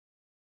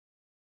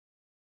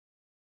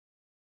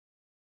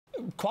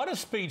Quite a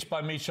speech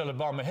by Michelle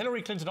Obama.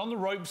 Hillary Clinton on the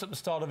ropes at the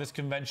start of this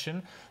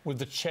convention, with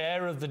the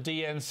chair of the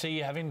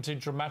DNC having to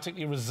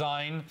dramatically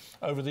resign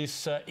over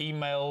this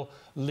email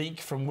leak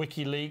from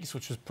WikiLeaks,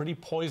 which was pretty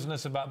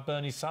poisonous about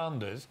Bernie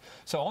Sanders.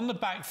 So on the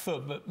back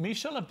foot, but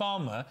Michelle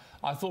Obama,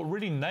 I thought,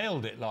 really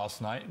nailed it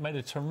last night, made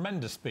a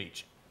tremendous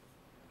speech.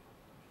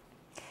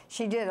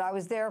 She did. I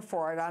was there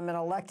for it. I'm an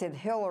elected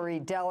Hillary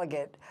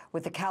delegate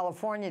with the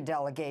California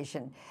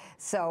delegation.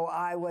 So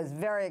I was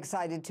very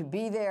excited to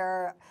be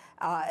there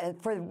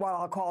for what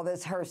I'll call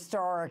this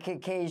historic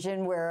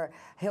occasion where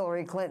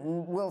Hillary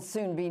Clinton will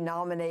soon be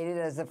nominated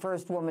as the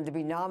first woman to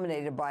be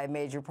nominated by a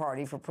major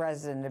party for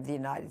president of the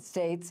United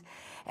States.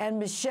 And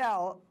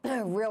Michelle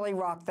really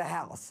rocked the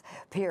house,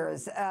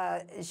 Piers.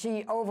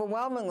 She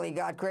overwhelmingly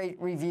got great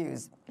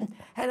reviews.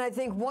 And I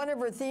think one of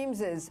her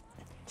themes is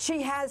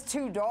she has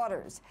 2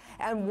 daughters,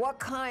 and what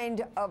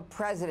kind of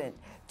president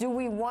do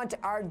we want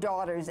our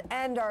daughters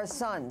and our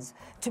sons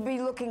to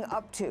be looking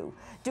up to?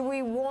 Do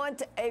we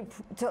want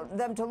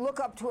them to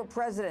look up to a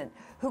president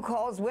who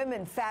calls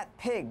women fat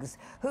pigs,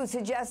 who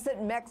suggests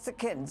that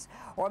Mexicans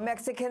or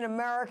Mexican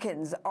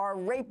Americans are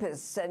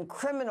rapists and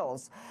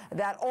criminals,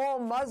 that all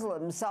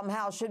Muslims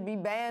somehow should be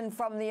banned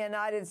from the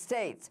United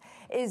States?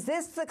 Is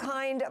this the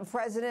kind of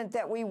president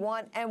that we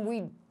want? And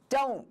we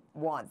don't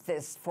want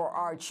this for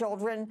our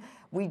children.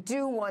 We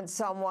do want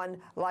someone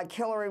like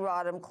Hillary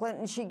Rodham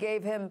Clinton. She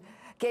gave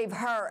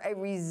her a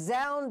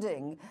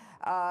resounding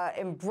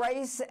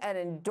embrace and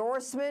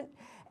endorsement,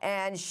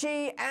 and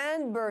she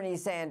and Bernie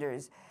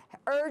Sanders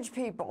urge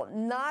people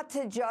not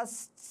to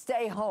just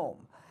stay home.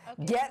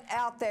 Okay. Get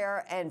out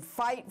there and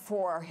fight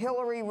for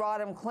Hillary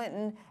Rodham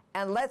Clinton,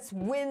 and let's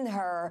win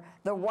her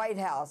the White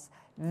House.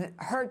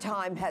 Her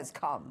time has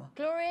come.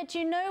 Gloria, do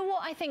you know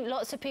what I think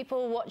lots of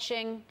people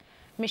watching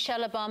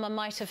Michelle Obama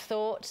might have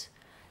thought?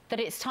 That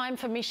it's time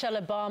for Michelle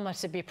Obama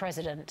to be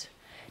president.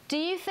 Do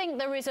you think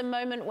there is a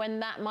moment when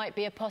that might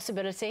be a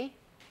possibility?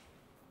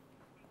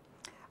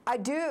 I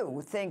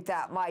do think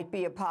that might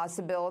be a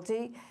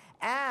possibility,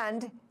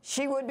 and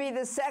she would be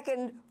the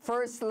second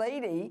First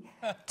Lady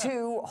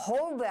to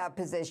hold that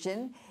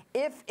position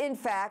if, in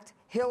fact,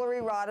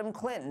 Hillary Rodham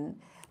Clinton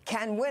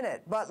can win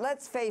it. But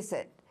let's face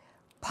it,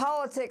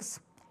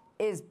 politics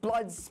is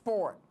blood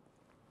sport.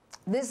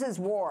 This is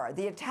war.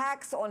 The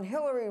attacks on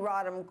Hillary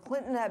Rodham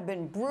Clinton have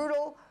been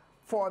brutal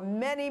for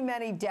many,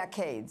 many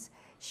decades.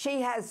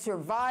 She has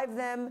survived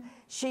them.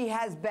 She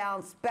has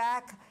bounced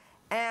back,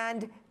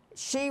 and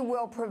she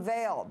will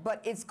prevail.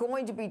 But it's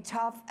going to be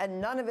tough,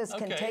 and none of us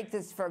can take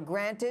this for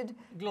granted.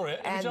 Gloria,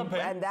 let me jump in.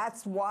 And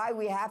that's why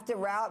we have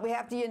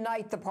to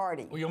unite the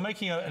party. Well, you're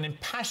making an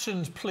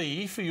impassioned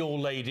plea for your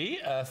lady,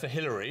 for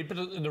Hillary, but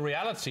the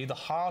reality, the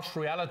harsh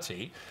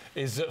reality,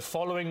 is that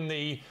following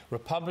the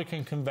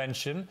Republican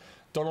convention,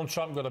 Donald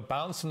Trump got a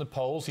bounce in the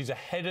polls. He's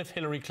ahead of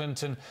Hillary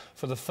Clinton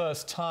for the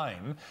first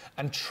time.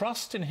 And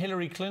trust in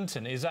Hillary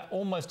Clinton is at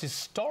almost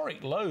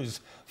historic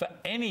lows for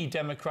any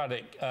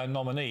Democratic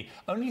nominee.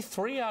 Only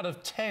 3 out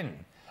of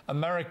 10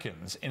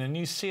 Americans in a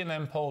new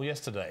CNN poll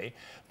yesterday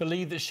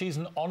believe that she's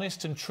an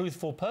honest and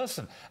truthful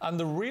person. And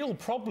the real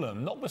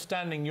problem,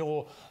 notwithstanding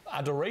your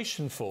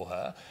adoration for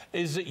her,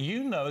 is that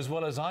you know as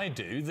well as I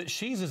do that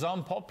she's as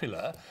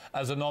unpopular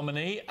as a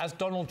nominee as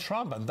Donald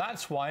Trump. And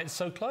that's why it's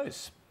so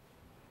close.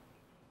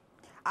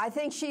 I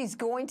think she's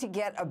going to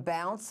get a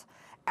bounce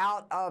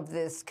out of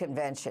this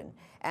convention.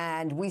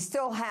 And we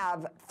still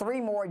have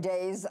 3 more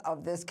days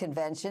of this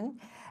convention.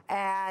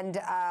 And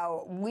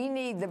we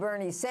need the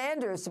Bernie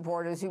Sanders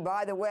supporters, who,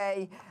 by the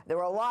way, there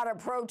were a lot of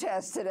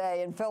protests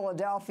today in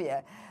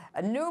Philadelphia,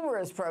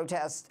 numerous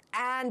protests,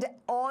 and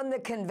on the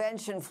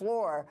convention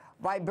floor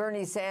by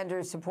Bernie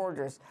Sanders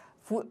supporters.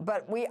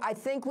 But I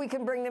think we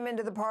can bring them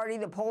into the party.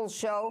 The polls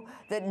show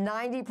that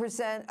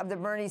 90% of the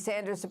Bernie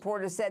Sanders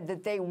supporters said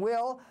that they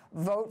will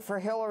vote for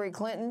Hillary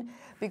Clinton,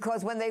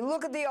 because when they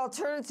look at the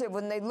alternative,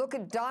 when they look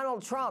at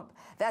Donald Trump,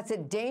 that's a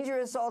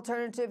dangerous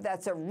alternative,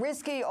 that's a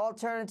risky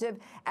alternative,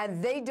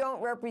 and they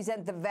don't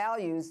represent the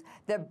values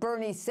that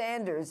Bernie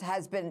Sanders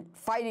has been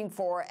fighting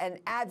for and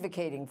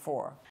advocating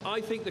for.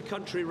 I think the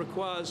country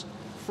requires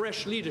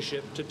fresh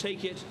leadership to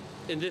take it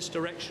in this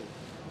direction.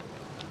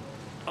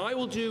 I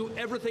will do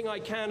everything I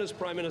can as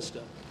Prime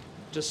Minister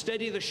to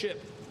steady the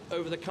ship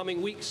over the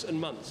coming weeks and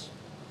months.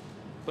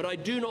 But I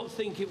do not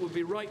think it would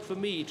be right for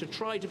me to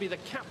try to be the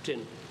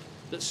captain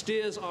that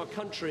steers our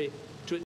country